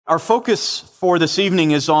Our focus for this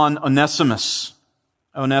evening is on Onesimus.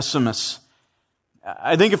 Onesimus.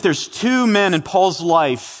 I think if there's two men in Paul's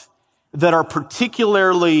life that are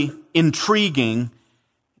particularly intriguing,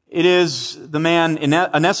 it is the man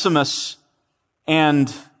Onesimus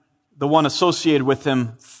and the one associated with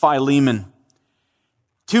him, Philemon.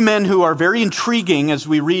 Two men who are very intriguing as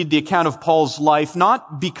we read the account of Paul's life,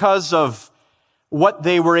 not because of what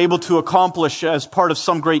they were able to accomplish as part of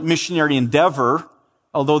some great missionary endeavor,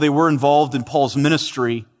 although they were involved in Paul's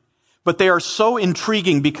ministry, but they are so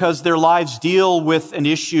intriguing because their lives deal with an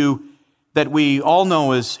issue that we all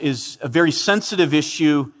know is a very sensitive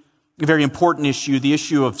issue, a very important issue, the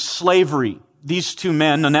issue of slavery. These two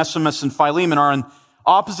men, Onesimus and Philemon, are on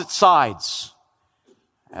opposite sides.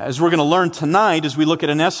 As we're going to learn tonight, as we look at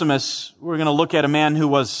Onesimus, we're going to look at a man who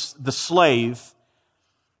was the slave.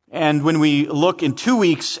 And when we look in 2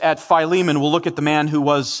 weeks at Philemon, we'll look at the man who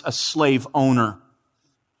was a slave owner.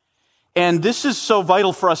 And this is so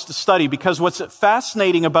vital for us to study because what's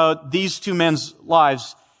fascinating about these two men's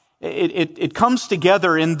lives, it comes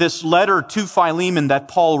together in this letter to Philemon that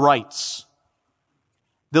Paul writes.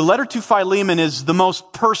 The letter to Philemon is the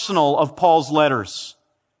most personal of Paul's letters,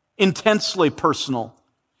 intensely personal.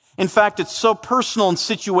 In fact, it's so personal and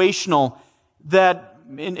situational that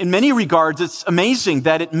in many regards, it's amazing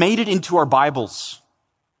that it made it into our Bibles.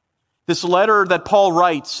 This letter that Paul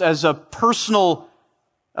writes as a personal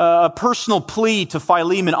plea to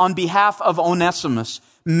Philemon on behalf of Onesimus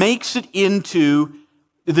makes it into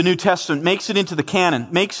the New Testament, makes it into the canon,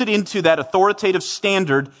 makes it into that authoritative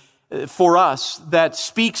standard for us that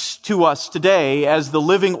speaks to us today as the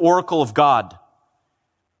living oracle of God.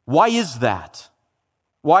 Why is that?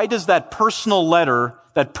 Why does that personal letter,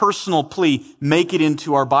 that personal plea, make it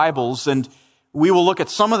into our Bibles? And we will look at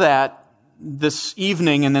some of that this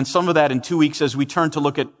evening and then some of that in 2 weeks as we turn to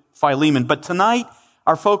look at Philemon. But tonight,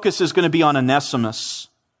 our focus is going to be on Onesimus.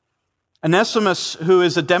 Onesimus, who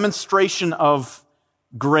is a demonstration of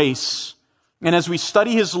grace. And as we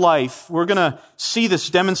study his life, we're going to see this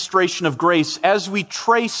demonstration of grace as we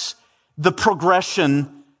trace the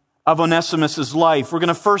progression of Onesimus' life. We're going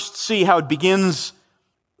to first see how it begins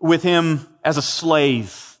with him as a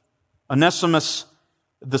slave. Onesimus,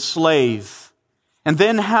 the slave. And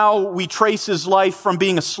then how we trace his life from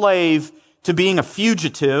being a slave to being a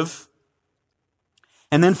fugitive.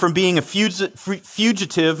 And then from being a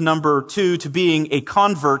fugitive, number 2, to being a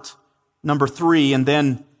convert, number 3, and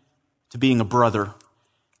then to being a brother.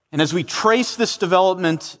 And as we trace this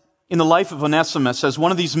development in the life of Onesimus as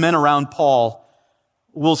one of these men around Paul,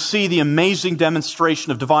 we'll see the amazing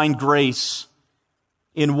demonstration of divine grace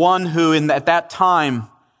in one who at that time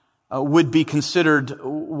would be considered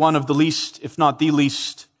one of the least, if not the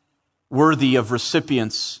least, worthy of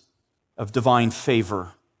recipients of divine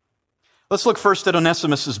favor. Let's look first at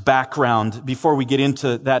Onesimus' background before we get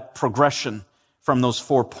into that progression from those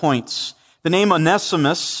 4 points. The name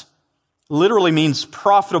Onesimus literally means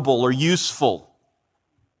profitable or useful.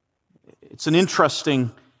 It's an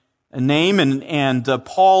interesting name, and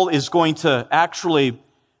Paul is going to actually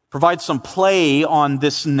provide some play on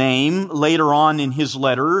this name later on in his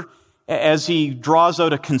letter as he draws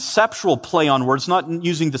out a conceptual play on words, not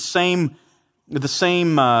using the same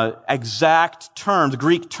exact term, the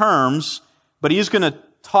Greek terms, but he's going to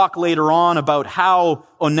talk later on about how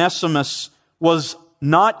Onesimus was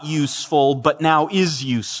not useful, but now is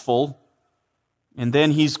useful. And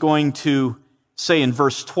then he's going to say in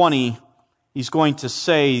verse 20,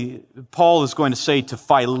 Paul is going to say to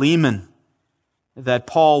Philemon that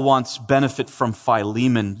Paul wants benefit from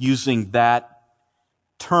Philemon, using that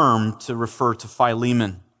term to refer to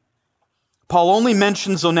Philemon. Paul only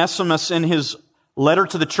mentions Onesimus in his letter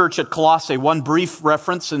to the church at Colossae, one brief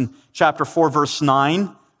reference in chapter 4, verse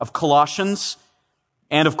 9 of Colossians.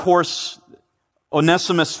 And of course,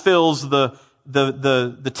 Onesimus fills the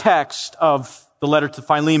text of the letter to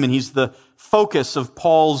Philemon. He's the focus of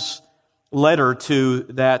Paul's letter to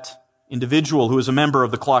that individual who is a member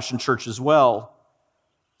of the Colossian church as well.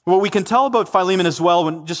 What we can tell about Philemon as well,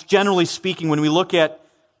 when just generally speaking, when we look at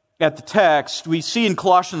the text, we see in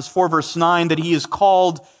Colossians 4, verse 9 that he is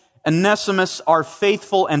called Onesimus, our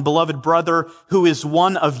faithful and beloved brother, who is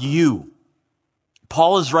one of you.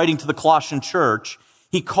 Paul is writing to the Colossian church.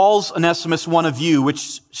 He calls Onesimus one of you,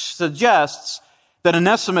 which suggests that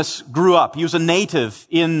Onesimus grew up. He was a native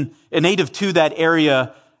to that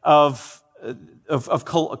area of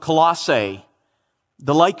Colossae,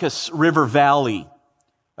 the Lycus River Valley,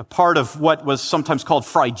 a part of what was sometimes called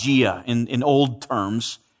Phrygia in old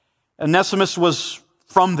terms. Onesimus was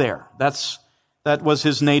from there. That was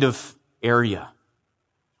his native area.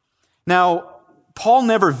 Now, Paul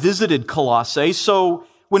never visited Colossae, so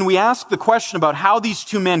when we ask the question about how these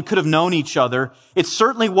two men could have known each other, it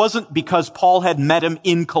certainly wasn't because Paul had met him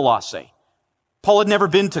in Colossae. Paul had never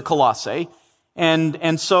been to Colossae,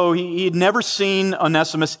 and so he had never seen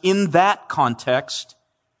Onesimus in that context.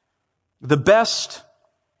 The best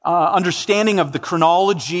understanding of the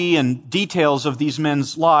chronology and details of these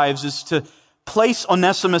men's lives is to place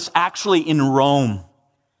Onesimus actually in Rome.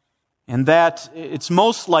 And that it's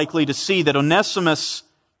most likely to see that Onesimus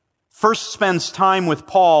first spends time with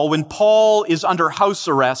Paul when Paul is under house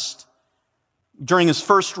arrest during his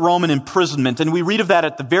first Roman imprisonment. And we read of that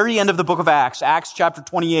at the very end of the book of Acts, Acts chapter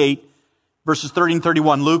 28, verses 30 and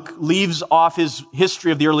 31. Luke leaves off his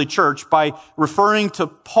history of the early church by referring to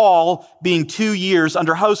Paul being 2 years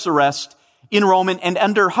under house arrest in Rome. And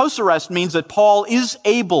under house arrest means that Paul is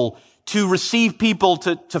able to receive people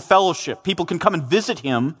to fellowship. People can come and visit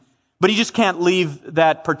him, but he just can't leave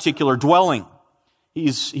that particular dwelling.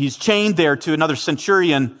 He's chained there to another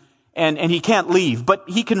centurion, and he can't leave, but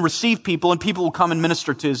he can receive people, and people will come and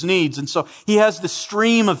minister to his needs. And so he has this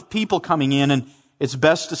stream of people coming in, and it's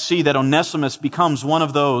best to see that Onesimus becomes one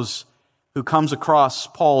of those who comes across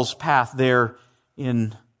Paul's path there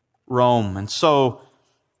in Rome. And so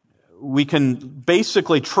we can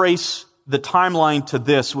basically trace the timeline to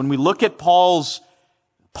this. When we look at Paul's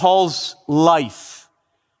life,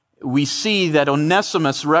 we see that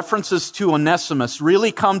Onesimus, references to Onesimus,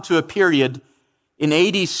 really come to a period in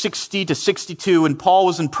AD 60 to 62 when Paul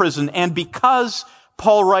was in prison. And because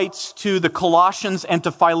Paul writes to the Colossians and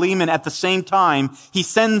to Philemon at the same time, he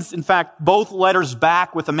sends, in fact, both letters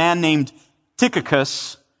back with a man named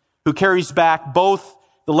Tychicus, who carries back both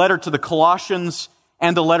the letter to the Colossians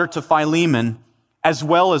and the letter to Philemon, as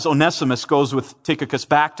well as Onesimus goes with Tychicus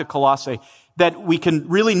back to Colossae, that we can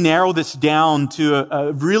really narrow this down to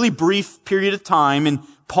a really brief period of time in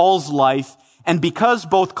Paul's life. And because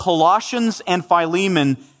both Colossians and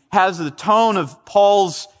Philemon has the tone of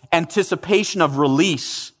Paul's anticipation of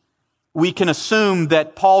release, we can assume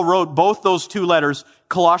that Paul wrote both those two letters,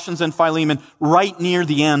 Colossians and Philemon, right near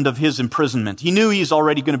the end of his imprisonment. He knew he's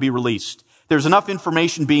already going to be released. There's enough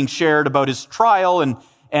information being shared about his trial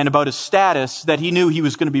and about his status that he knew he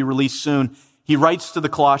was going to be released soon. He writes to the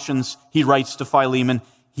Colossians, he writes to Philemon,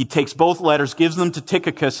 he takes both letters, gives them to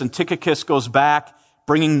Tychicus, and Tychicus goes back,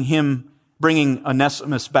 bringing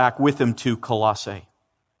Onesimus back with him to Colossae.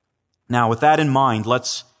 Now, with that in mind,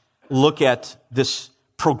 let's look at this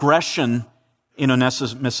progression in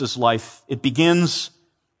Onesimus' life. It begins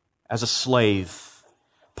as a slave.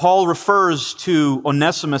 Paul refers to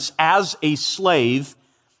Onesimus as a slave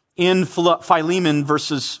in Philemon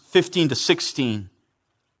verses 15 to 16.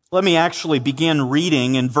 Let me actually begin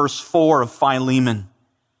reading in verse 4 of Philemon.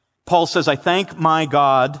 Paul says, I thank my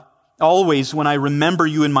God always when I remember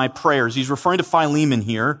you in my prayers. He's referring to Philemon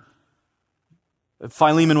here.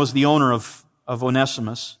 Philemon was the owner of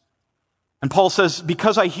Onesimus. And Paul says,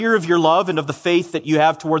 because I hear of your love and of the faith that you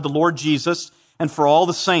have toward the Lord Jesus and for all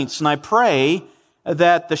the saints, and I pray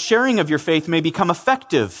that the sharing of your faith may become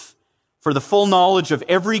effective for the full knowledge of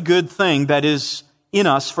every good thing that is in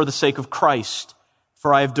us for the sake of Christ.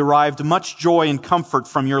 For I have derived much joy and comfort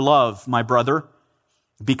from your love, my brother,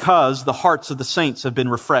 because the hearts of the saints have been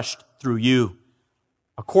refreshed through you.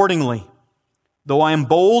 Accordingly, though I am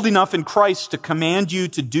bold enough in Christ to command you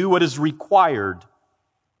to do what is required,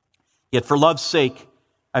 yet for love's sake,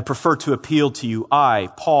 I prefer to appeal to you. I,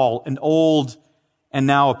 Paul, an old and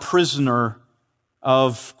now a prisoner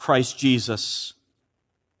of Christ Jesus.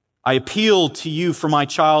 I appeal to you for my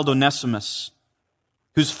child Onesimus,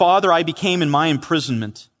 whose father I became in my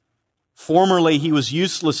imprisonment. Formerly he was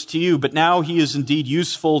useless to you, but now he is indeed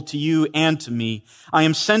useful to you and to me. I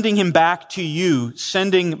am sending him back to you,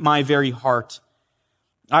 sending my very heart.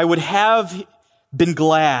 I would have been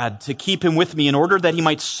glad to keep him with me in order that he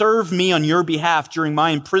might serve me on your behalf during my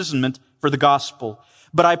imprisonment for the gospel.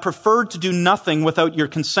 But I preferred to do nothing without your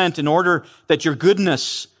consent in order that your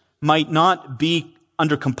goodness might not be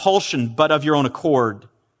under compulsion, but of your own accord.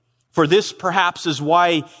 For this perhaps is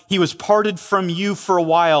why he was parted from you for a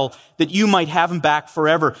while, that you might have him back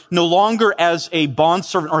forever, no longer as a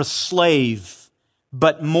bondservant or a slave,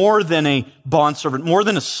 but more than a bondservant, more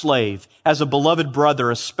than a slave, as a beloved brother,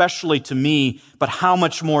 especially to me, but how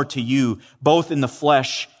much more to you, both in the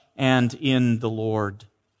flesh and in the Lord.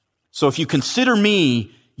 So if you consider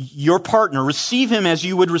me your partner, receive him as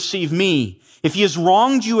you would receive me. If he has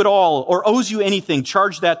wronged you at all or owes you anything,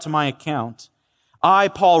 charge that to my account. I,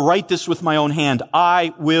 Paul, write this with my own hand.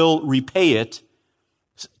 I will repay it,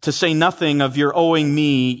 to say nothing of your owing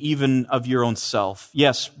me, even of your own self.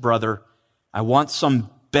 Yes, brother, I want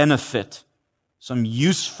some benefit, some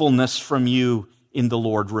usefulness from you in the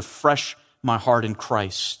Lord. Refresh my heart in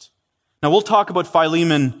Christ. Now we'll talk about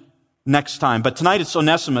Philemon next time, but tonight it's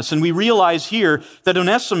Onesimus, and we realize here that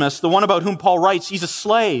Onesimus, the one about whom Paul writes, he's a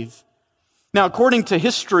slave. Now, according to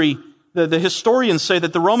history, the historians say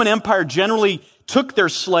that the Roman Empire generally took their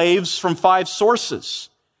slaves from 5 sources.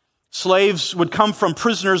 Slaves would come from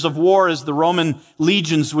prisoners of war as the Roman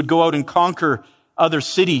legions would go out and conquer other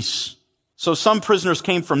cities. So some prisoners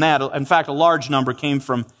came from that. In fact, a large number came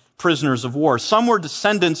from prisoners of war. Some were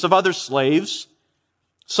descendants of other slaves.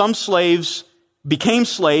 Some slaves became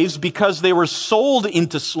slaves because they were sold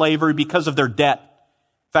into slavery because of their debt.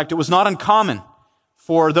 In fact, it was not uncommon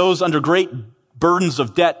for those under great burdens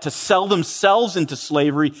of debt to sell themselves into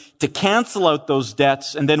slavery, to cancel out those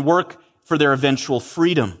debts, and then work for their eventual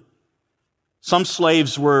freedom. Some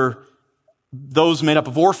slaves were those made up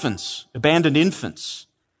of orphans, abandoned infants,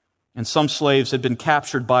 and some slaves had been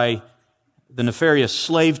captured by the nefarious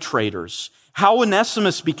slave traders. How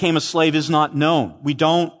Onesimus became a slave is not known. We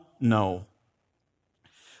don't know.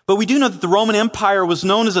 But we do know that the Roman Empire was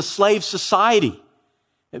known as a slave society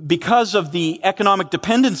because of the economic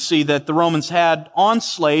dependency that the Romans had on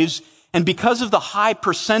slaves and because of the high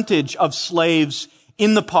percentage of slaves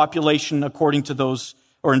in the population according to those,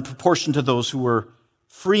 or in proportion to those who were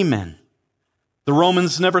free men. The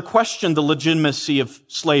Romans never questioned the legitimacy of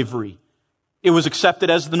slavery. It was accepted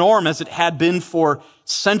as the norm, as it had been for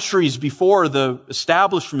centuries before the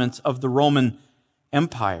establishment of the Roman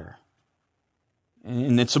Empire.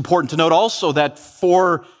 And it's important to note also that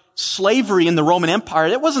for slavery in the Roman Empire,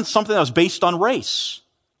 it wasn't something that was based on race.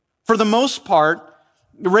 For the most part,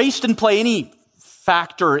 race didn't play any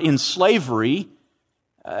factor in slavery.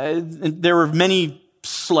 There were many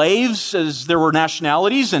slaves as there were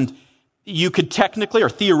nationalities, and you could technically or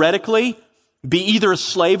theoretically be either a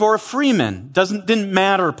slave or a freeman. Didn't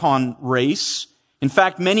matter upon race. In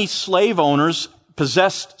fact, many slave owners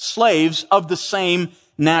possessed slaves of the same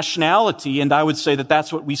nationality, and I would say that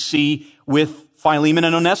that's what we see with Philemon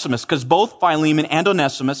and Onesimus, because both Philemon and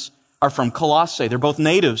Onesimus are from Colossae. They're both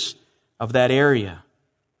natives of that area.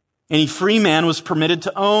 Any free man was permitted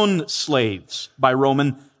to own slaves by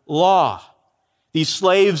Roman law. These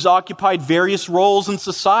slaves occupied various roles in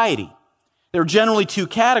society. There were generally 2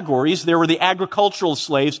 categories. There were the agricultural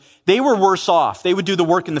slaves. They were worse off. They would do the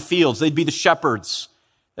work in the fields. They'd be the shepherds.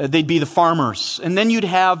 They'd be the farmers. And then you'd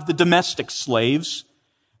have the domestic slaves.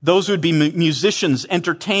 Those would be musicians,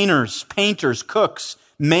 entertainers, painters, cooks,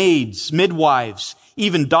 maids, midwives,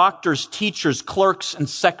 even doctors, teachers, clerks, and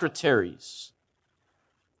secretaries.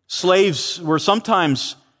 Slaves were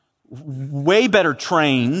sometimes way better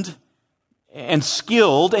trained and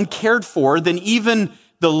skilled and cared for than even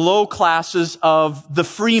the low classes of the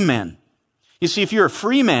free men. You see, if you're a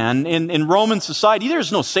free man in Roman society,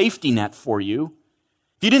 there's no safety net for you.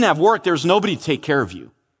 If you didn't have work, there's nobody to take care of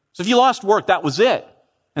you. So if you lost work, that was it.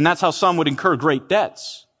 And that's how some would incur great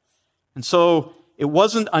debts. And so it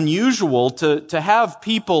wasn't unusual to have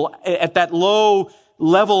people at that low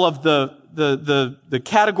level of the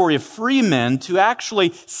category of free men to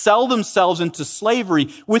actually sell themselves into slavery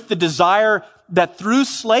with the desire that through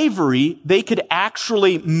slavery they could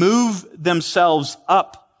actually move themselves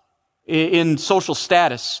up in social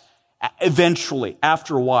status eventually,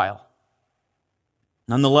 after a while.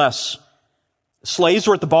 Nonetheless, slaves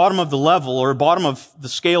were at the bottom of the level, or bottom of the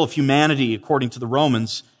scale of humanity, according to the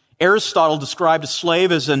Romans. Aristotle described a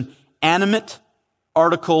slave as an animate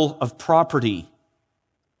article of property.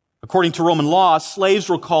 According to Roman law, slaves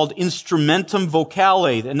were called instrumentum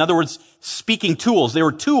vocale. In other words, speaking tools. They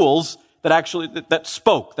were tools that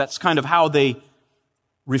spoke. That's kind of how they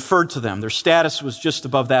referred to them. Their status was just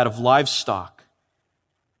above that of livestock.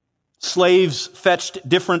 Slaves fetched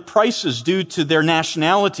different prices due to their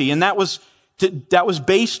nationality, and that was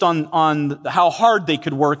based on how hard they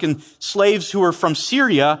could work. And slaves who were from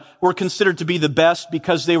Syria were considered to be the best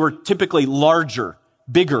because they were typically larger,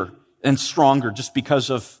 bigger, and stronger just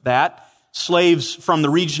because of that. Slaves from the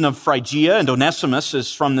region of Phrygia, and Onesimus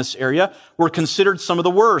is from this area, were considered some of the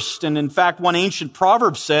worst. And in fact, one ancient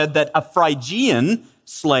proverb said that a Phrygian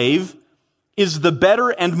slave is the better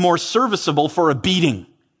and more serviceable for a beating.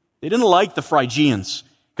 They didn't like the Phrygians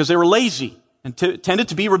because they were lazy and tended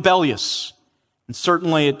to be rebellious. And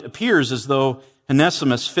certainly it appears as though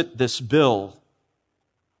Onesimus fit this bill.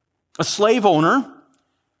 A slave owner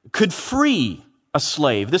could free a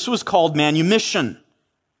slave. This was called manumission.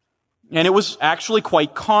 And it was actually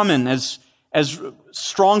quite common as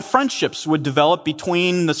strong friendships would develop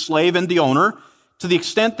between the slave and the owner, to the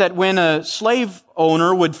extent that when a slave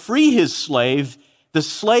owner would free his slave, the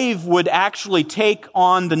slave would actually take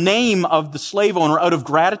on the name of the slave owner out of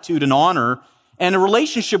gratitude and honor, and a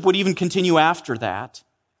relationship would even continue after that.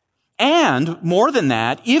 And more than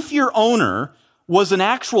that, if your owner was an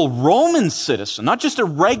actual Roman citizen, not just a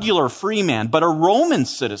regular free man, but a Roman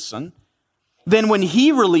citizen, then when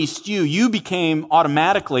he released you, you became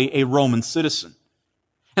automatically a Roman citizen.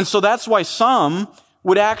 And so that's why some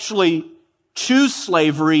would actually choose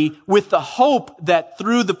slavery with the hope that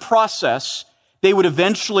through the process, they would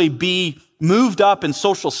eventually be moved up in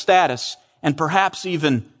social status and perhaps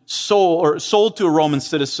even sold to a Roman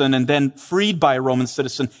citizen and then freed by a Roman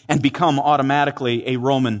citizen and become automatically a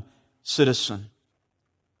Roman citizen.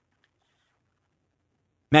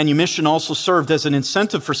 Manumission also served as an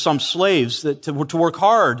incentive for some slaves to work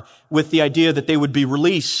hard with the idea that they would be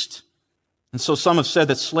released. And so some have said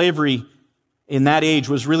that slavery in that age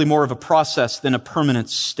was really more of a process than a permanent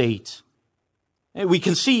state. And we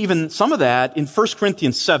can see even some of that in 1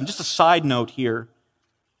 Corinthians 7. Just a side note here.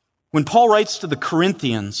 When Paul writes to the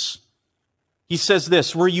Corinthians, he says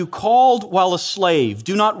this, "Were you called while a slave?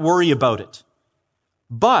 Do not worry about it.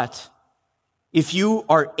 But if you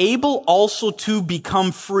are able also to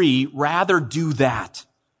become free, rather do that."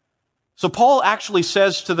 So Paul actually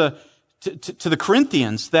says to the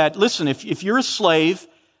Corinthians that, listen, if you're a slave,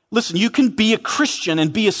 listen, you can be a Christian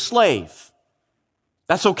and be a slave.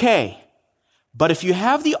 That's okay. But if you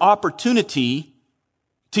have the opportunity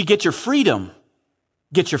to get your freedom,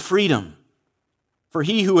 get your freedom. For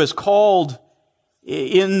he who is called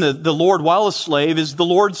in the Lord while a slave is the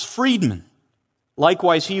Lord's freedman.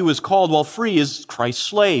 Likewise, he who is called while free is Christ's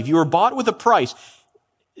slave. You are bought with a price.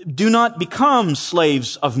 Do not become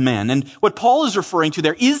slaves of men. And what Paul is referring to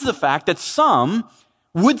there is the fact that some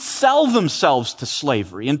would sell themselves to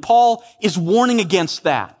slavery. And Paul is warning against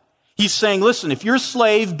that. He's saying, listen, if you're a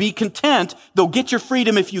slave, be content, though get your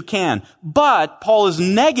freedom if you can. But Paul is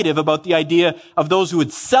negative about the idea of those who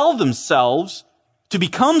would sell themselves to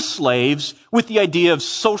become slaves with the idea of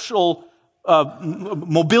social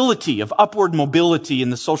mobility, of upward mobility in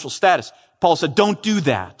the social status. Paul said, don't do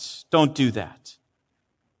that. Don't do that.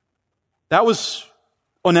 That was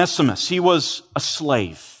Onesimus. He was a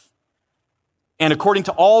slave. And according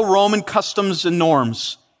to all Roman customs and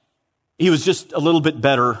norms, he was just a little bit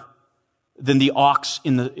better than the ox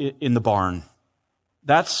in the barn.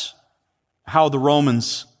 That's how the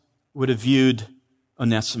Romans would have viewed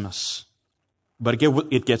Onesimus. But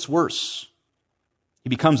it gets worse. He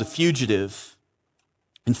becomes a fugitive.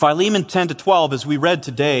 In Philemon 10-12, as we read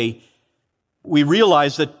today, we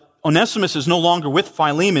realize that Onesimus is no longer with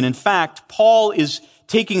Philemon. In fact, Paul is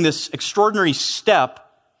taking this extraordinary step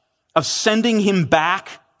of sending him back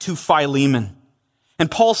to Philemon. And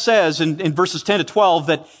Paul says in verses 10-12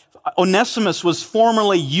 that Onesimus was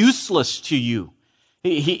formerly useless to you.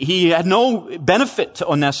 He had no benefit to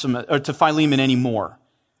Onesimus or to Philemon anymore.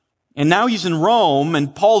 And now he's in Rome,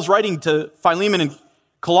 and Paul's writing to Philemon in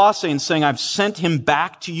Colossae and saying, I've sent him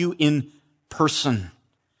back to you in person.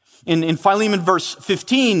 In Philemon verse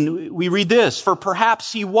 15, we read this, for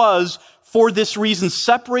perhaps he was for this reason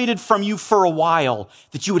separated from you for a while,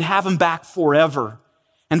 that you would have him back forever.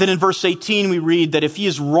 And then in verse 18, we read that if he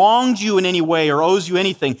has wronged you in any way or owes you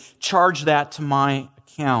anything, charge that to my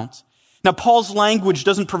account. Now, Paul's language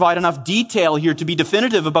doesn't provide enough detail here to be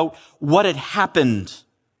definitive about what had happened.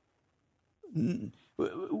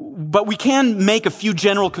 But we can make a few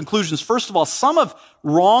general conclusions. First of all, some have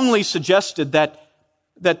wrongly suggested that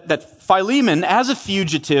Philemon, as a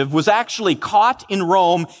fugitive, was actually caught in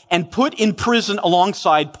Rome and put in prison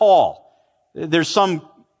alongside Paul. There's some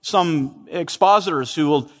expositors who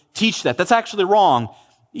will teach that. That's actually wrong.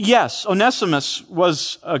 Yes, Onesimus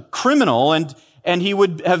was a criminal and he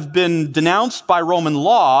would have been denounced by Roman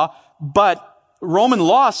law, but Roman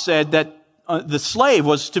law said that the slave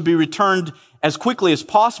was to be returned as quickly as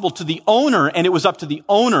possible to the owner, and it was up to the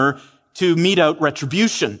owner to mete out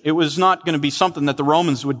retribution. It was not going to be something that the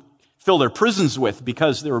Romans would fill their prisons with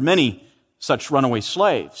because there were many such runaway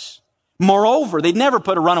slaves. Moreover, they'd never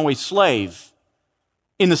put a runaway slave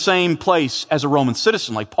in the same place as a Roman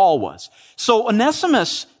citizen like Paul was. So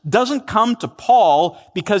Onesimus doesn't come to Paul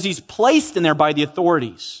because he's placed in there by the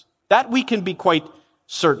authorities. That we can be quite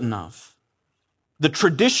certain of. The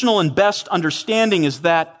traditional and best understanding is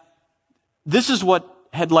that this is what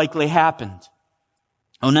had likely happened.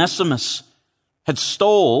 Onesimus had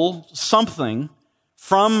stole something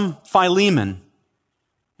from Philemon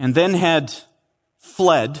and then had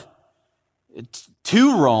fled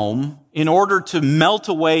to Rome in order to melt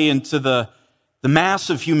away into the mass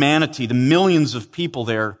of humanity, the millions of people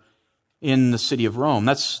there in the city of Rome.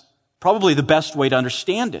 That's probably the best way to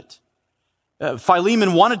understand it.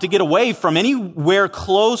 Philemon wanted to get away from anywhere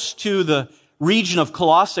close to the region of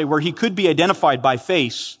Colossae where he could be identified by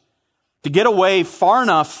face, to get away far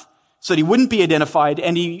enough so that he wouldn't be identified,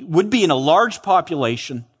 and he would be in a large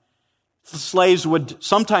population. The slaves would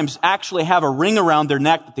sometimes actually have a ring around their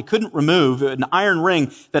neck that they couldn't remove, an iron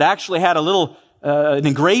ring that actually had a little an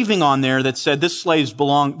engraving on there that said, this slave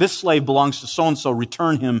belongs to so-and-so,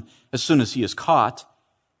 return him as soon as he is caught.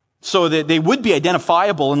 So that they would be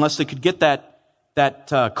identifiable unless they could get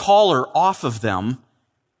that collar off of them.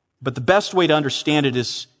 But the best way to understand it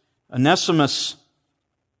is Onesimus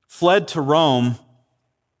fled to Rome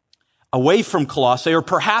away from Colossae, or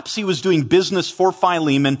perhaps he was doing business for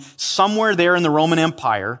Philemon somewhere there in the Roman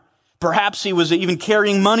Empire. Perhaps he was even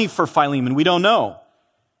carrying money for Philemon. We don't know.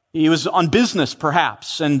 He was on business,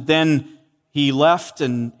 perhaps, and then he left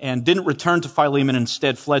and didn't return to Philemon,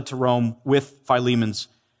 instead fled to Rome with Philemon's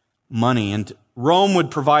money. And Rome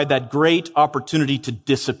would provide that great opportunity to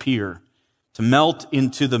disappear, to melt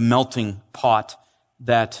into the melting pot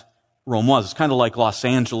that Rome was. It's kind of like Los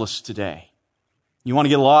Angeles today. You want to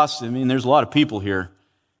get lost? I mean, there's a lot of people here,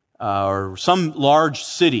 or some large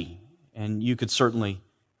city, and you could certainly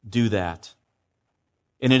do that.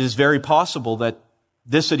 And it is very possible that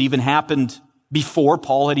this had even happened before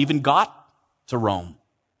Paul had even got to Rome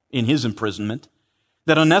in his imprisonment,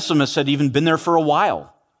 that Onesimus had even been there for a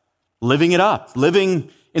while, living it up,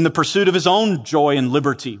 living in the pursuit of his own joy and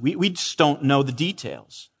liberty. We just don't know the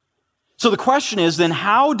details. So the question is then,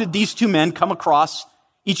 how did these two men come across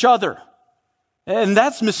each other? And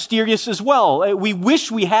that's mysterious as well. We wish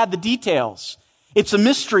we had the details. It's a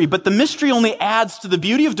mystery, but the mystery only adds to the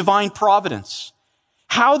beauty of divine providence.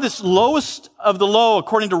 How this lowest of the low,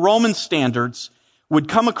 according to Roman standards, would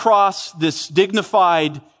come across this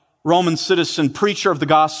dignified Roman citizen, preacher of the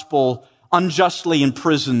gospel, unjustly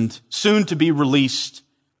imprisoned, soon to be released,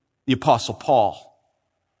 the Apostle Paul.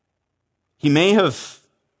 He may have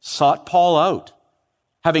sought Paul out,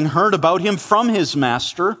 having heard about him from his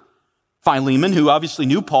master, Philemon, who obviously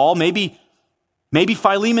knew Paul. Maybe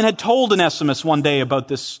Philemon had told Onesimus one day about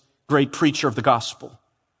this great preacher of the gospel.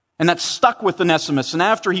 And that stuck with Onesimus. And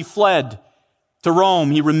after he fled to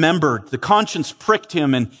Rome, he remembered. The conscience pricked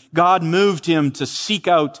him, and God moved him to seek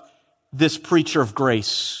out this preacher of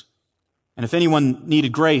grace. And if anyone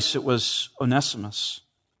needed grace, it was Onesimus.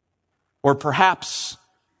 Or perhaps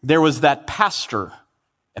there was that pastor,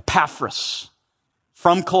 Epaphras,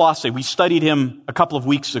 from Colossae. We studied him a couple of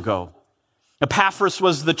weeks ago. Epaphras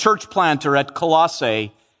was the church planter at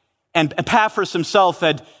Colossae, and Epaphras himself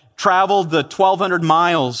had traveled the 1,200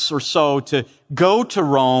 miles or so to go to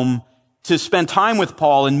Rome to spend time with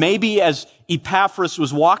Paul. And maybe as Epaphras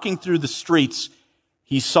was walking through the streets,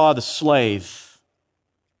 he saw the slave,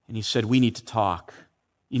 and he said, "We need to talk.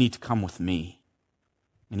 You need to come with me."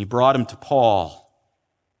 And he brought him to Paul,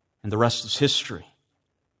 and the rest is history.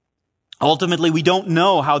 Ultimately, we don't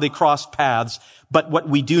know how they crossed paths, but what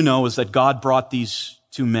we do know is that God brought these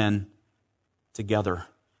two men together.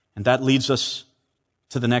 And that leads us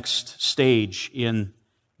to the next stage in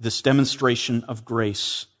this demonstration of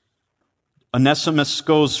grace. Onesimus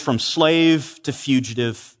goes from slave to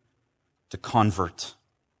fugitive to convert.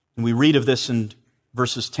 And we read of this in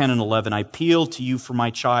verses 10 and 11. "I appeal to you for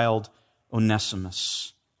my child,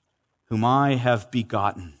 Onesimus, whom I have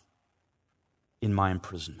begotten in my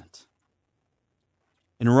imprisonment."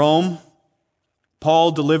 In Rome,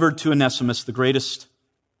 Paul delivered to Onesimus the greatest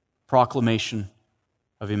proclamation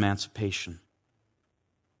of emancipation.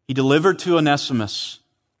 He delivered to Onesimus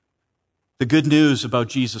the good news about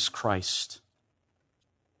Jesus Christ,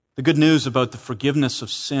 the good news about the forgiveness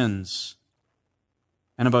of sins,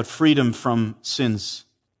 and about freedom from sin's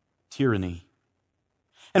tyranny.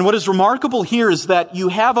 And what is remarkable here is that you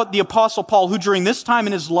have the Apostle Paul, who during this time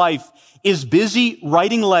in his life is busy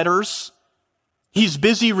writing letters. He's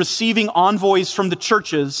busy receiving envoys from the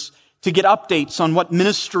churches to get updates on what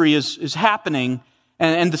ministry is happening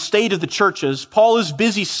and the state of the churches. Paul is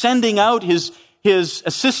busy sending out his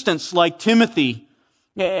assistants like Timothy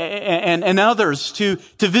and others to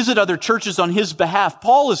visit other churches on his behalf.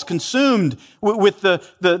 Paul is consumed with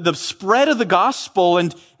the spread of the gospel,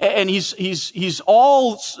 and he's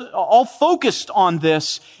all focused on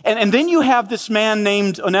this. And then you have this man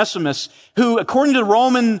named Onesimus, who, according to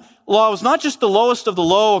Roman law, was not just the lowest of the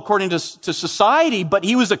low according to society, but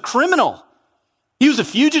he was a criminal. He was a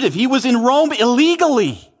fugitive. He was in Rome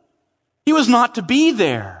illegally. He was not to be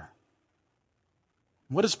there.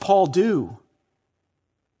 What does Paul do?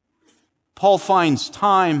 Paul finds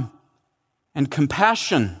time and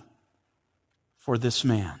compassion for this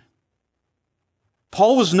man.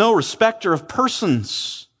 Paul was no respecter of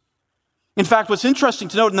persons. In fact, what's interesting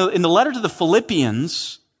to note, in the letter to the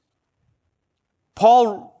Philippians,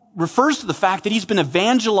 Paul refers to the fact that he's been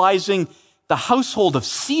evangelizing the household of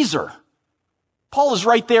Caesar. Paul is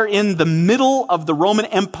right there in the middle of the Roman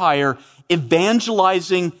Empire,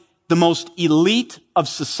 evangelizing the most elite of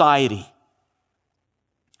society.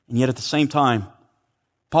 And yet at the same time,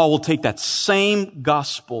 Paul will take that same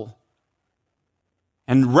gospel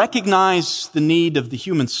and recognize the need of the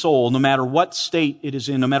human soul, no matter what state it is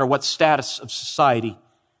in, no matter what status of society.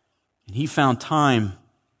 And he found time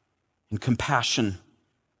and compassion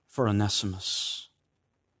for Onesimus.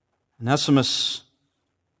 Onesimus,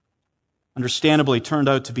 understandably, turned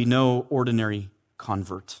out to be no ordinary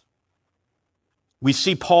convert. We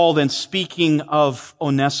see Paul then speaking of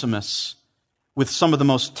Onesimus with some of the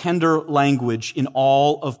most tender language in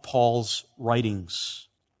all of Paul's writings.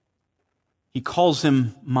 He calls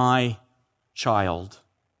him my child.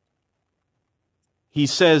 He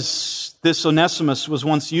says, this Onesimus was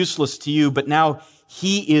once useless to you, but now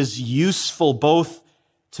he is useful both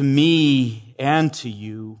to me and to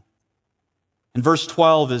you. And verse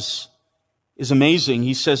 12 is amazing.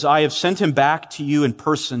 He says, I have sent him back to you in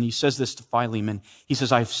person. He says this to Philemon. He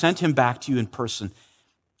says, I have sent him back to you in person.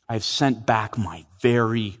 I have sent back my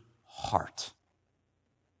very heart.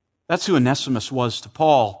 That's who Onesimus was to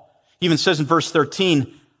Paul. He even says in verse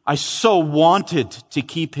 13, I so wanted to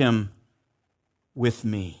keep him with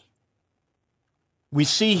me. We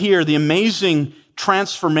see here the amazing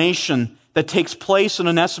transformation that takes place in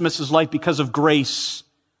Onesimus' life because of grace.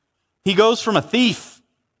 He goes from a thief,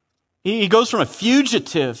 he goes from a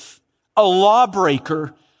fugitive, a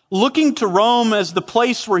lawbreaker, looking to Rome as the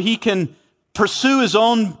place where he can pursue his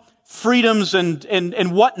own freedoms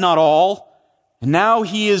and whatnot all. And now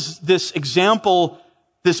he is this example,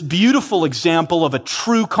 this beautiful example of a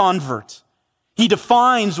true convert. He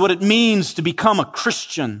defines what it means to become a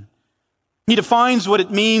Christian. He defines what it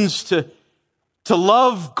means to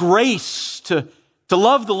love grace, to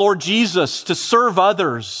love the Lord Jesus, to serve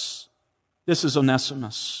others. This is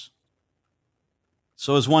Onesimus.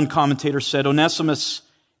 So as one commentator said, Onesimus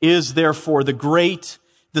is therefore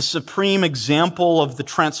the supreme example of the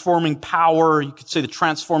transforming power, you could say the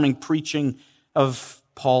transforming preaching of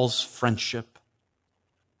Paul's friendship.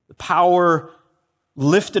 The power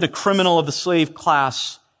lifted a criminal of the slave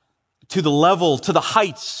class to the level, to the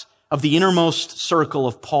heights of the innermost circle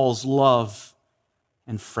of Paul's love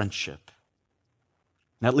and friendship.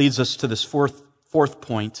 And that leads us to this fourth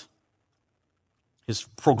point. His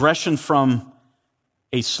progression from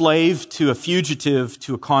a slave to a fugitive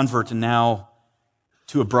to a convert and now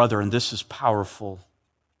to a brother. And this is powerful.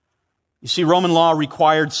 You see, Roman law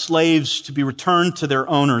required slaves to be returned to their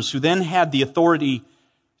owners, who then had the authority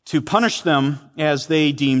to punish them as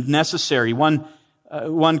they deemed necessary. One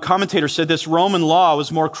commentator said this: Roman law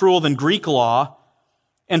was more cruel than Greek law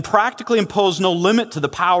and practically imposed no limit to the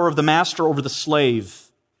power of the master over the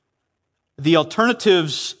slave. The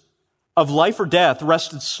alternatives of life or death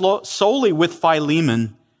rested solely with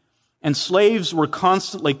Philemon, and slaves were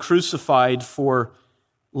constantly crucified for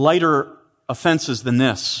lighter offenses than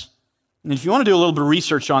this. And if you want to do a little bit of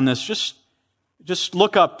research on this, just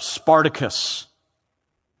look up Spartacus.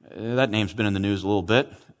 That name's been in the news a little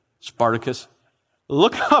bit. Spartacus.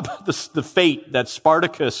 Look up the fate that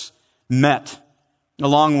Spartacus met,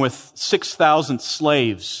 along with 6,000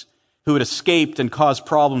 slaves who had escaped and caused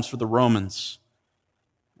problems for the Romans.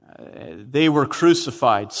 They were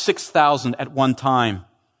crucified, 6,000 at one time,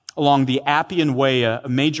 along the Appian Way, a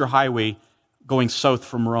major highway going south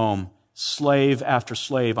from Rome. Slave after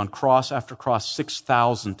slave, on cross after cross,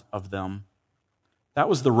 6,000 of them. That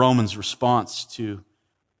was the Romans' response to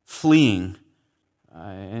fleeing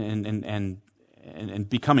and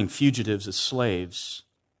becoming fugitives as slaves.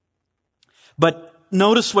 But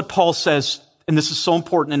notice what Paul says, and this is so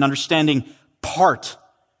important in understanding part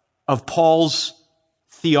of Paul's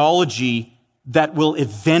theology that will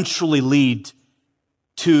eventually lead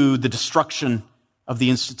to the destruction of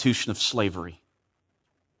the institution of slavery.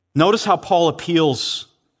 Notice how Paul appeals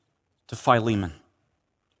to Philemon.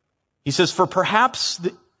 He says, for perhaps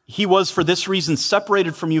he was for this reason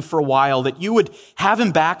separated from you for a while, that you would have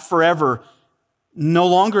him back forever, no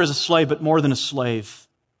longer as a slave, but more than a slave,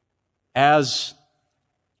 as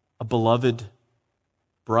a beloved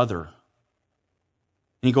brother.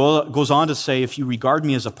 And he goes on to say, if you regard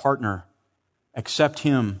me as a partner, accept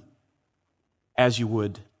him as you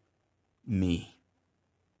would me.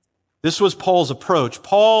 This was Paul's approach.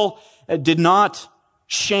 Paul did not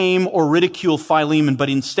shame or ridicule Philemon, but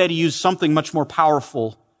instead he used something much more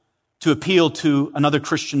powerful to appeal to another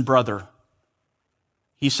Christian brother.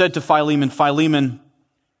 He said to Philemon,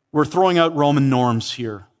 we're throwing out Roman norms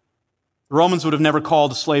here. The Romans would have never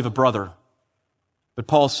called a slave a brother. But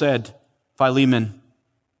Paul said, Philemon,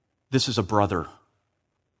 this is a brother.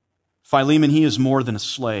 Philemon, he is more than a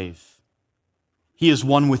slave. he is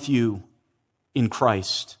one with you in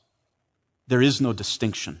Christ. There is no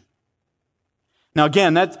distinction. Now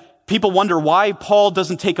again, people wonder why Paul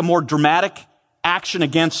doesn't take a more dramatic action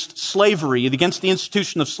against slavery, against the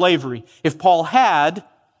institution of slavery. If Paul had,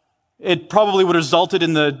 it probably would have resulted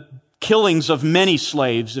in the killings of many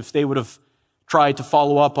slaves if they would have tried to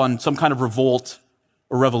follow up on some kind of revolt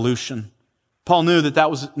or revolution. Paul knew that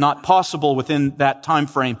was not possible within that time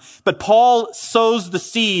frame. But Paul sows the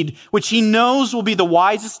seed, which he knows will be the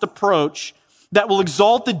wisest approach that will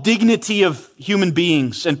exalt the dignity of human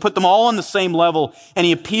beings and put them all on the same level. And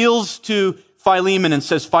he appeals to Philemon and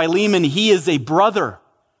says, Philemon, he is a brother.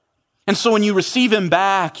 And so when you receive him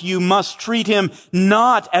back, you must treat him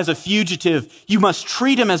not as a fugitive. You must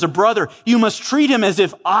treat him as a brother. You must treat him as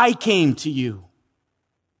if I came to you.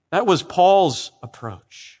 That was Paul's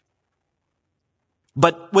approach.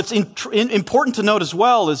 But what's important to note as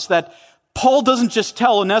well is that Paul doesn't just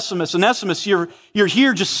tell Onesimus, you're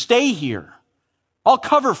here, just stay here. I'll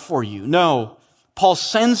cover for you. No, Paul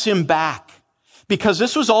sends him back because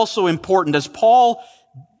this was also important. As Paul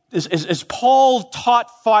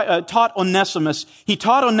taught Onesimus, he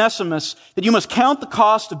taught Onesimus that you must count the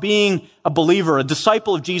cost of being a believer, a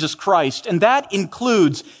disciple of Jesus Christ. And that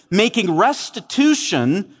includes making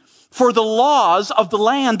restitution for the laws of the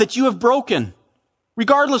land that you have broken,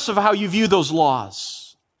 regardless of how you view those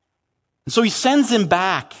laws. And so he sends him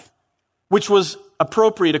back, which was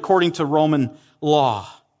appropriate according to Roman law.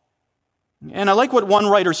 And I like what one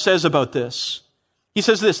writer says about this. He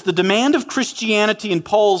says this, the demand of Christianity in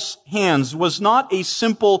Paul's hands was not a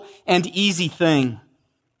simple and easy thing.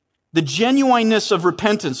 The genuineness of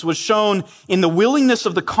repentance was shown in the willingness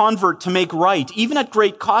of the convert to make right, even at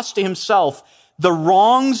great cost to himself, the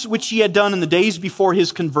wrongs which he had done in the days before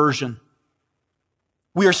his conversion.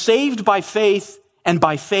 We are saved by faith and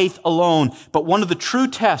by faith alone, but one of the true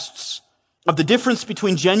tests of the difference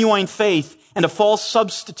between genuine faith and a false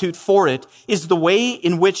substitute for it is the way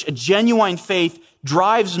in which a genuine faith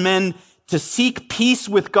drives men to seek peace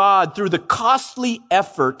with God through the costly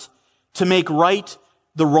effort to make right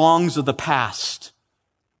the wrongs of the past.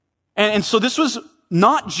 And so this was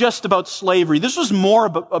not just about slavery. This was more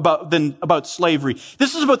than about slavery.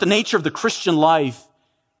 This is about the nature of the Christian life.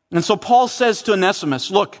 And so Paul says to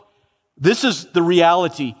Onesimus, look, this is the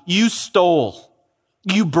reality. You stole.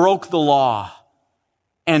 You broke the law.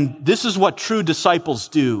 And this is what true disciples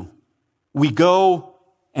do. We go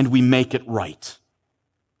and we make it right.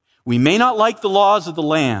 We may not like the laws of the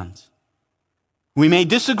land. We may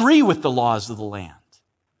disagree with the laws of the land.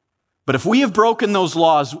 But if we have broken those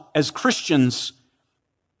laws as Christians,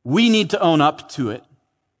 we need to own up to it.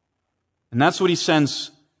 And that's what he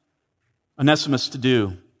sends Onesimus to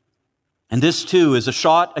do. And this too is a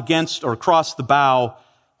shot against or across the bow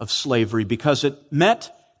of slavery because it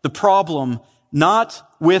met the problem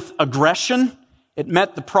not with aggression. It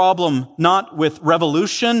met the problem not with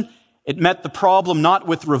revolution. It met the problem not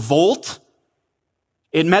with revolt.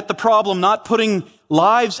 It met the problem not putting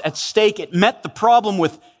lives at stake. It met the problem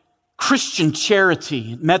with Christian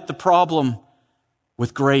charity. It met the problem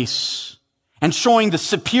with grace and showing the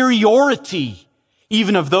superiority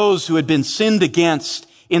even of those who had been sinned against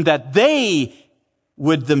in that they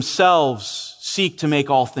would themselves seek to make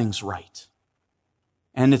all things right.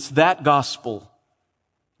 And it's that gospel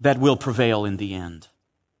that will prevail in the end.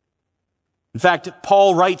 In fact,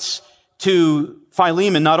 Paul writes to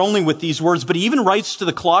Philemon not only with these words, but he even writes to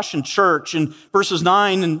the Colossian church in verses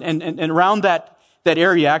 9 and around that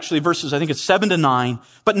area, actually verses, I think it's 7 to 9.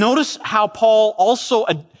 But notice how Paul also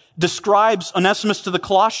describes Onesimus to the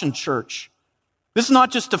Colossian church. This is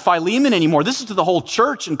not just to Philemon anymore. This is to the whole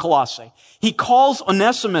church in Colossae. He calls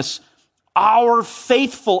Onesimus our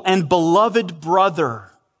faithful and beloved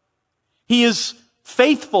brother. He is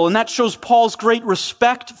faithful, and that shows Paul's great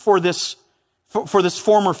respect for this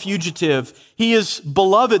former fugitive. He is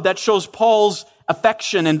beloved. That shows Paul's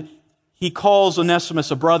affection, and he calls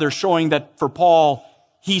Onesimus a brother, showing that for Paul,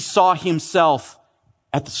 he saw himself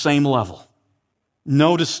at the same level.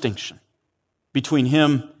 No distinction between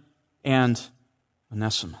him and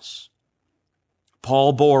Onesimus.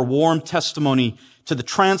 Paul bore warm testimony to the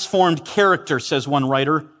transformed character, says one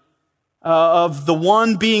writer, of the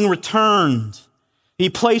one being returned. He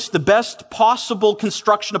placed the best possible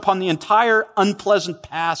construction upon the entire unpleasant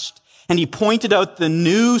past, and he pointed out the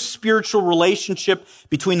new spiritual relationship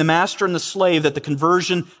between the master and the slave that the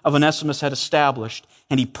conversion of Onesimus had established,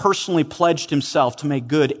 and he personally pledged himself to make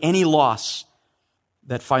good any loss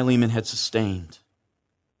that Philemon had sustained.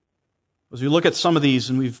 As we look at some of these,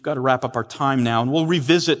 and we've got to wrap up our time now, and we'll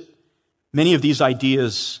revisit many of these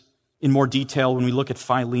ideas in more detail when we look at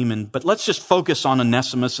Philemon, but let's just focus on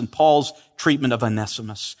Onesimus and Paul's treatment of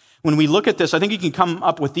Onesimus. When we look at this, I think you can come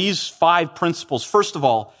up with these 5 principles. First of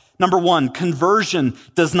all, number 1, conversion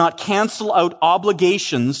does not cancel out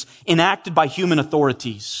obligations enacted by human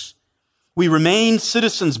authorities. We remain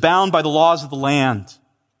citizens bound by the laws of the land.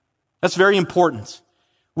 That's very important.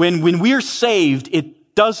 When we're saved,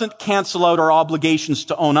 it doesn't cancel out our obligations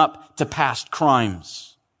to own up to past crimes.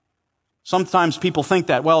 Sometimes people think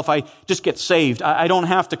that, well, if I just get saved, I don't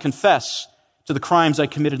have to confess to the crimes I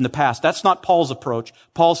committed in the past. That's not Paul's approach.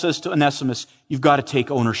 Paul says to Onesimus, you've got to take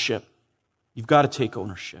ownership. You've got to take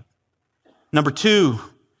ownership. Number 2,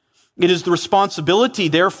 it is the responsibility,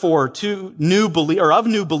 therefore, of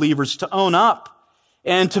new believers to own up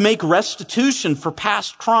and to make restitution for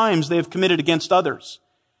past crimes they have committed against others.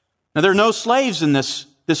 Now, there are no slaves in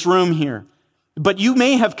this room here, but you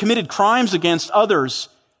may have committed crimes against others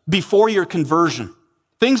before your conversion,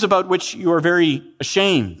 things about which you are very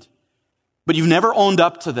ashamed, but you've never owned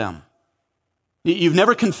up to them. You've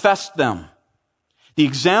never confessed them. The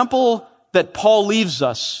example that Paul leaves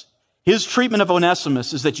us, his treatment of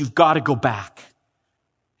Onesimus, is that you've got to go back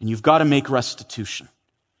and you've got to make restitution.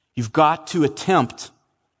 You've got to attempt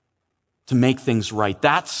to make things right.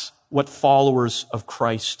 That's what followers of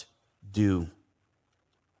Christ do.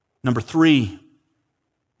 Number 3,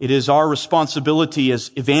 it is our responsibility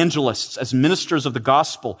as evangelists, as ministers of the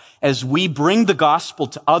gospel, as we bring the gospel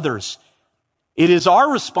to others. It is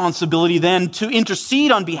our responsibility then to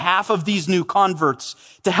intercede on behalf of these new converts,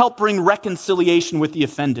 to help bring reconciliation with the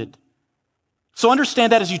offended. So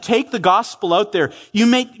understand that as you take the gospel out there, you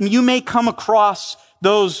may come across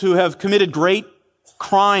those who have committed great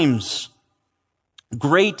crimes,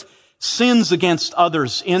 great sins against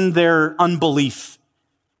others in their unbelief.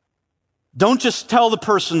 Don't just tell the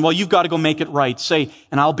person, well, you've got to go make it right. Say,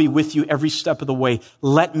 and I'll be with you every step of the way.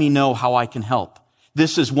 Let me know how I can help.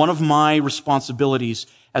 This is one of my responsibilities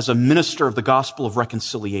as a minister of the gospel of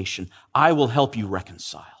reconciliation. I will help you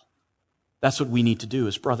reconcile. That's what we need to do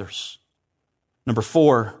as brothers. Number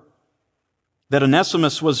 4, that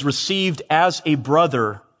Onesimus was received as a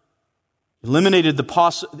brother eliminated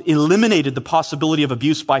the possibility of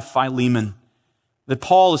abuse by Philemon. That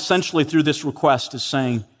Paul essentially through this request is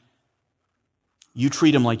saying, you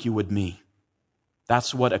treat him like you would me.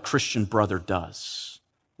 That's what a Christian brother does.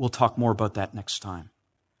 We'll talk more about that next time.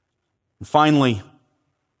 And finally,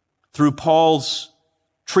 through Paul's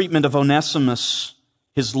treatment of Onesimus,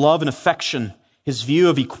 his love and affection, his view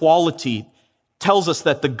of equality, tells us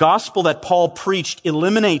that the gospel that Paul preached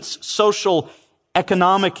eliminates social,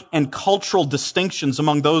 economic, and cultural distinctions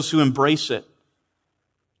among those who embrace it.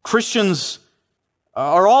 Christians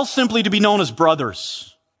are all simply to be known as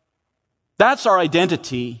brothers. That's our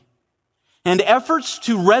identity. And efforts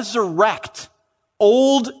to resurrect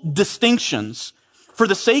old distinctions for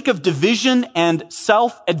the sake of division and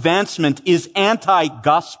self-advancement is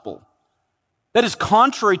anti-gospel. That is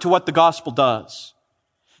contrary to what the gospel does.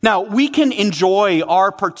 Now, we can enjoy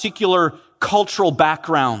our particular cultural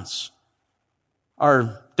backgrounds.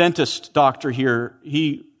 Our dentist doctor here,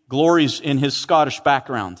 he glories in his Scottish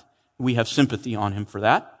background. We have sympathy on him for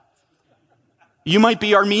that. You might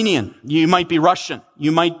be Armenian. You might be Russian.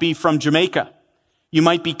 You might be from Jamaica. You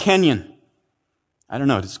might be Kenyan. I don't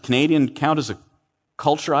know. Does Canadian count as a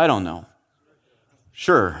culture? I don't know.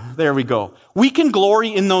 Sure. There we go. We can glory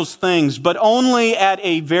in those things, but only at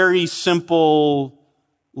a very simple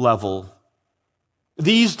level.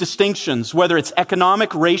 These distinctions, whether it's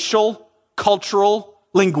economic, racial, cultural,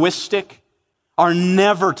 linguistic, are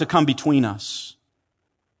never to come between us.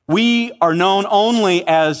 We are known only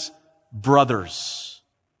as brothers.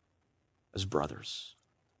 As brothers.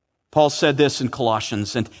 Paul said this in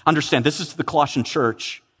Colossians, and understand, this is the Colossian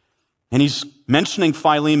church, and he's mentioning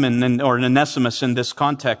Philemon or Onesimus in this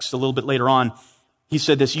context a little bit later on. He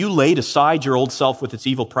said this, you laid aside your old self with its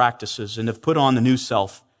evil practices and have put on the new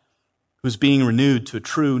self, who's being renewed to a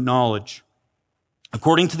true knowledge,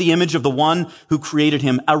 according to the image of the one who created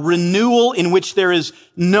him, a renewal in which there is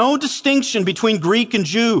no distinction between Greek and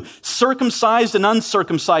Jew, circumcised and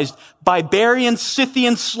uncircumcised, barbarian,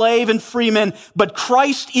 Scythian, slave and freeman, but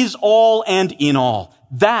Christ is all and in all.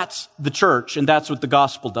 That's the church, and that's what the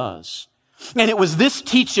gospel does. And it was this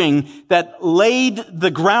teaching that laid the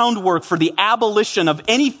groundwork for the abolition of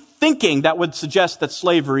any thinking that would suggest that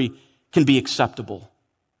slavery can be acceptable.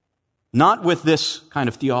 Not with this kind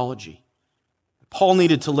of theology. Paul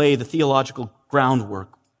needed to lay the theological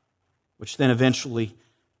groundwork, which then eventually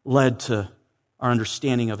led to our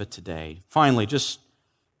understanding of it today. Finally, just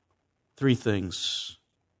 3 things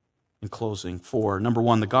in closing. 4. Number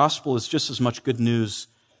 1, the gospel is just as much good news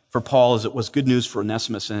for Paul as it was good news for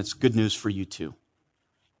Onesimus, and it's good news for you too.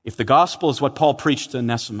 If the gospel is what Paul preached to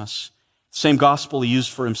Onesimus, the same gospel he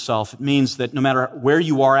used for himself, it means that no matter where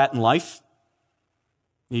you are at in life,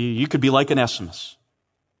 you could be like Onesimus.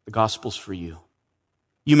 The gospel's for you.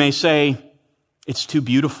 You may say, it's too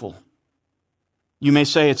beautiful. You may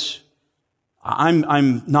say,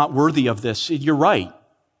 I'm not worthy of this. You're right.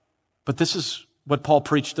 But this is what Paul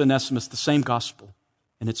preached to Onesimus, the same gospel,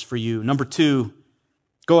 and it's for you. Number 2,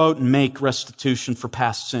 go out and make restitution for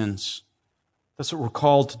past sins. That's what we're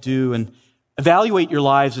called to do. And evaluate your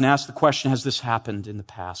lives and ask the question, has this happened in the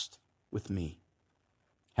past with me?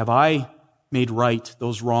 Have I made right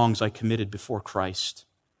those wrongs I committed before Christ?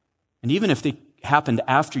 And even if they happened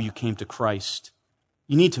after you came to Christ,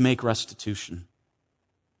 you need to make restitution.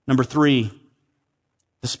 Number 3,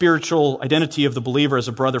 the spiritual identity of the believer as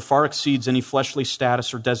a brother far exceeds any fleshly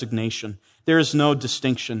status or designation. There is no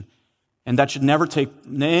distinction, and that should never take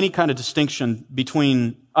any kind of distinction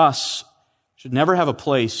between us, should never have a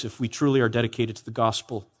place if we truly are dedicated to the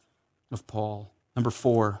gospel of Paul. Number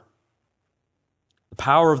 4, the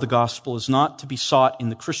power of the gospel is not to be sought in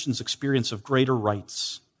the Christian's experience of greater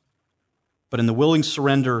rights, but in the willing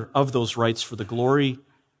surrender of those rights for the glory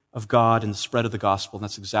of God and the spread of the gospel. And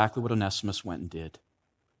that's exactly what Onesimus went and did.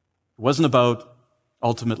 It wasn't about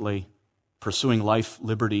ultimately pursuing life,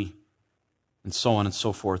 liberty, and so on and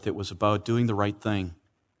so forth. It was about doing the right thing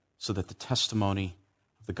so that the testimony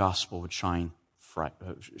of the gospel would shine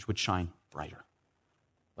brighter.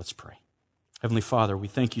 Let's pray. Heavenly Father, we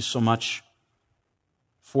thank you so much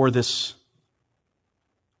for this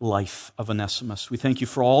life of Onesimus. We thank you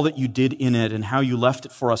for all that you did in it and how you left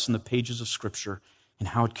it for us in the pages of Scripture and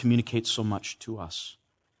how it communicates so much to us.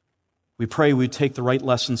 We pray we would take the right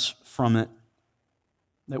lessons from it,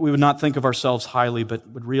 that we would not think of ourselves highly, but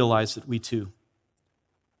would realize that we too,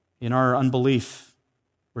 in our unbelief,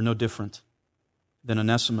 we're no different than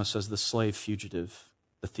Onesimus as the slave fugitive,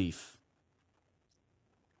 the thief.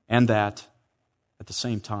 And that, at the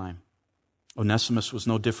same time, Onesimus was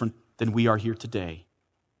no different than we are here today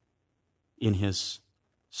in his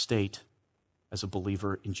state as a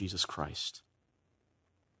believer in Jesus Christ.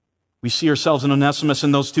 We see ourselves in Onesimus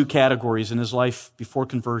in those 2 categories, in his life before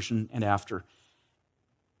conversion and after.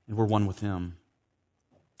 And we're one with him.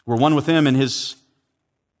 We're one with him in his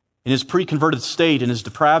pre-converted state, in his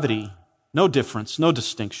depravity. No difference, no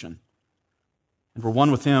distinction. And we're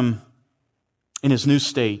one with him in his new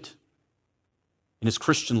state, in his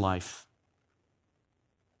Christian life,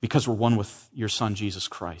 because we're one with your Son, Jesus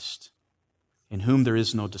Christ, in whom there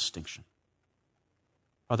is no distinction.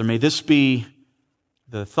 Father, may this be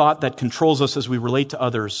the thought that controls us as we relate to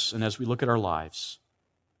others and as we look at our lives.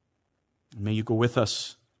 And may you go with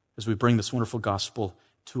us as we bring this wonderful gospel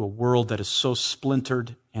to a world that is so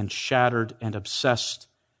splintered and shattered and obsessed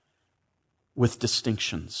with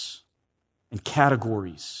distinctions and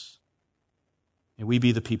categories. May we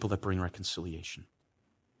be the people that bring reconciliation.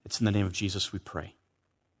 It's in the name of Jesus we pray.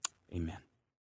 Amen.